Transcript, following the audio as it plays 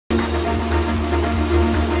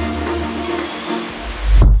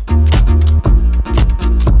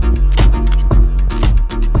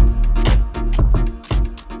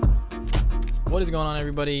going on,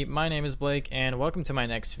 everybody? My name is Blake and welcome to my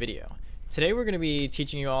next video. Today we're going to be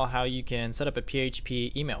teaching you all how you can set up a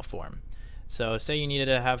PHP email form. So say you needed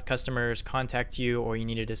to have customers contact you, or you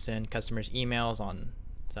needed to send customers emails on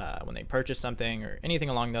when they purchase something or anything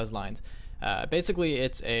along those lines. Basically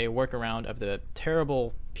it's a workaround of the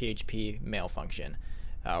terrible PHP mail function.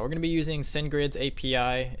 We're going to be using SendGrids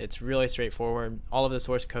API. It's really straightforward. All of the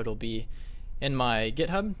source code will be in my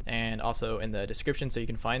GitHub and also in the description, so you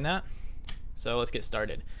can find that. So let's get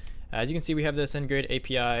started. As you can see, we have the SendGrid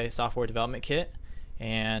API software development kit,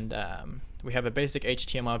 and we have a basic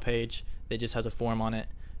HTML page that just has a form on it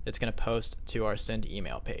that's going to post to our send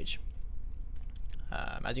email page.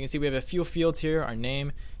 As you can see, we have a few fields here: our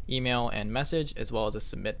name, email, and message, as well as a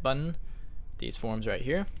submit button. These forms right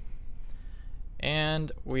here.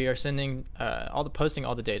 And we are sending posting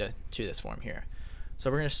all the data to this form here.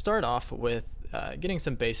 So we're going to start off with getting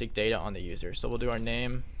some basic data on the user. So we'll do our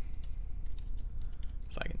name,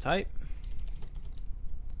 if I can type,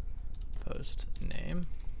 post name,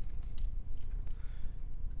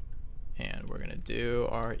 and we're going to do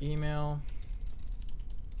our email,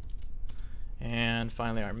 and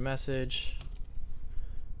finally our message.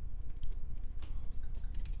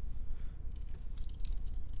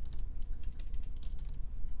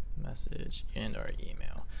 And our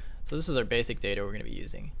email. So this is our basic data we're going to be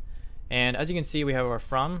using. And as you can see, we have our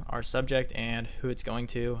from, our subject, and who it's going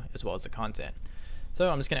to, as well as the content. So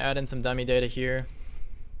I'm just going to add in some dummy data here.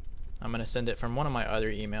 I'm going to send it from one of my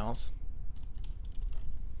other emails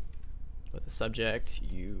with the subject,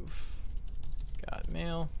 you've got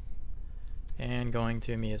mail, and going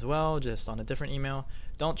to me as well, just on a different email.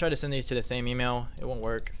 Don't try to send these to the same email. It won't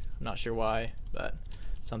work. I'm not sure why, but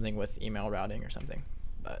something with email routing or something.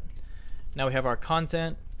 But now we have our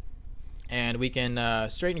content, and we can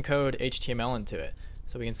straight encode HTML into it.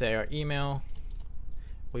 So we can say our email,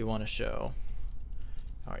 we want to show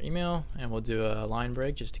our email, and we'll do a line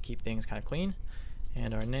break just to keep things kind of clean.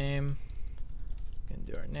 And our name, we can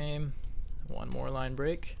do our name, one more line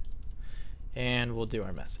break, and we'll do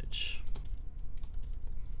our message.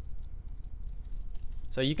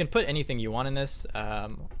 So you can put anything you want in this,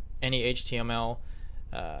 any HTML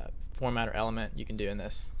format or element you can do in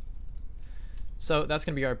this. So that's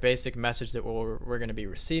going to be our basic message that we're going to be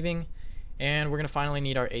receiving, and we're going to finally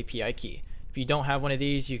need our API key. If you don't have one of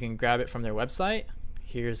these, you can grab it from their website.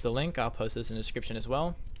 Here's the link. I'll post this in the description as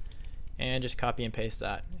well, and just copy and paste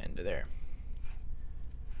that into there.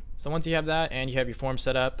 So once you have that and you have your form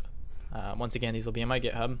set up, once again, these will be in my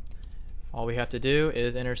GitHub. All we have to do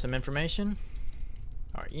is enter some information,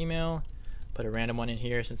 our email, put a random one in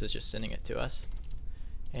here since it's just sending it to us,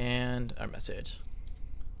 and our message.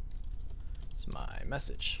 It's my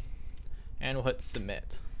message, and we'll hit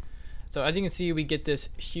submit. So as you can see, we get this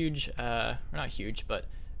huge, not huge, but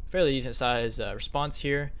fairly decent size response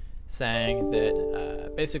here saying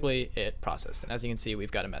that basically it processed. And as you can see,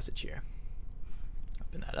 we've got a message here.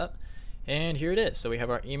 Open that up, and here it is. So we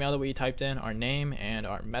have our email that we typed in, our name, and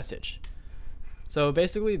our message. So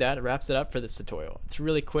basically that wraps it up for this tutorial. It's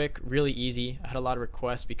really quick, really easy. I had a lot of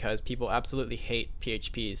requests because people absolutely hate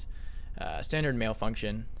PHP's standard mail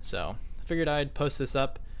function. So I figured I'd post this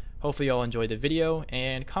up. Hopefully y'all enjoyed the video,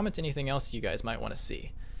 and comment anything else you guys might want to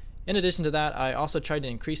see. In addition to that, I also tried to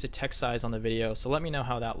increase the text size on the video, so let me know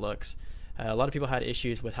how that looks. A lot of people had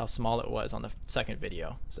issues with how small it was on the second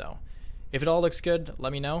video. So if it all looks good,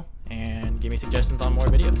 let me know and give me suggestions on more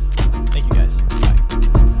videos. Thank you guys.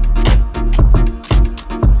 Bye.